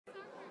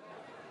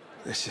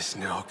This is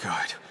no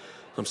good.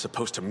 I'm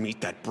supposed to meet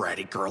that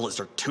bratty girl as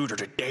her tutor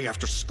today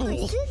after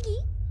school.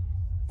 UESUGI?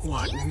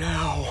 What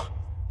now?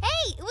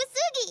 Hey,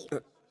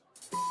 UESUGI!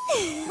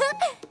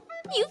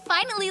 You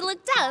finally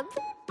looked up.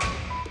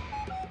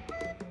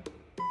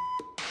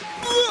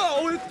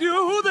 Whoa!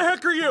 Who the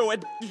heck are you?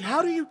 And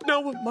how do you know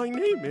what my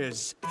name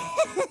is?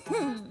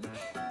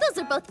 Those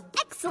are both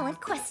excellent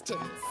questions.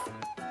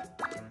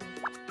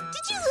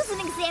 Did you lose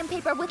an exam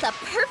paper with a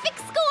perfect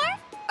score?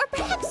 Or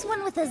perhaps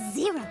one with a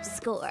 0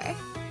 score?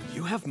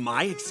 You have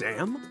my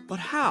exam? But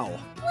how?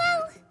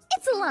 Well,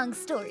 it's a long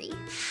story.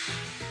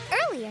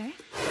 Earlier,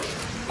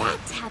 that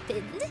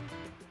happened.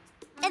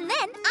 And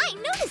then I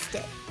noticed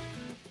it.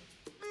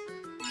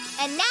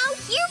 And now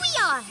here we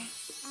are.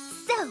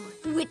 So,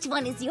 which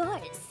one is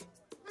yours?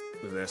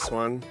 This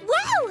one?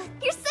 Wow!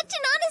 You're such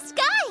an honest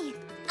guy!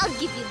 I'll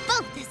give you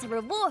both as a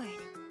reward.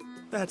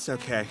 That's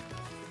okay.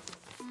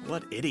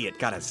 What idiot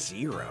got a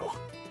 0?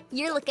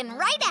 You're looking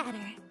right at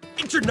her.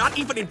 And you're not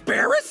even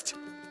embarrassed?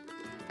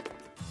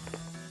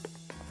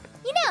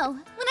 You know,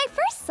 when I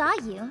first saw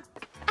you,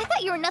 I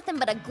thought you were nothing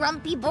but a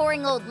grumpy,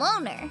 boring old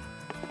loner.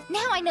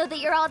 Now I know that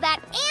you're all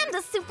that and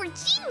a super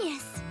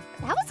genius.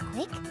 That was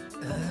quick.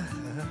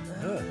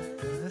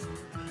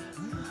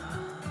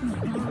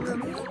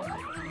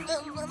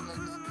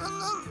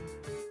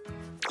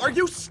 Are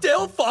you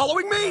still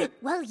following me?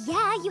 Well,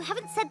 yeah, you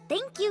haven't said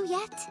thank you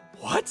yet.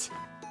 What?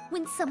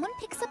 When someone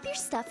picks up your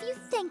stuff, you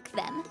thank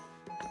them.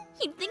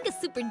 You'd think a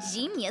super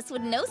genius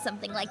would know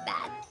something like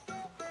that.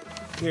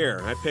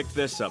 Here, I picked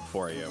this up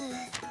for you.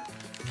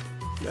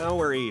 Now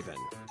we're even.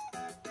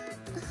 Yeah,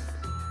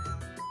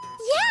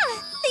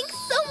 thanks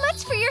so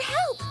much for your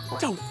help.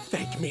 Don't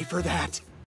thank me for that.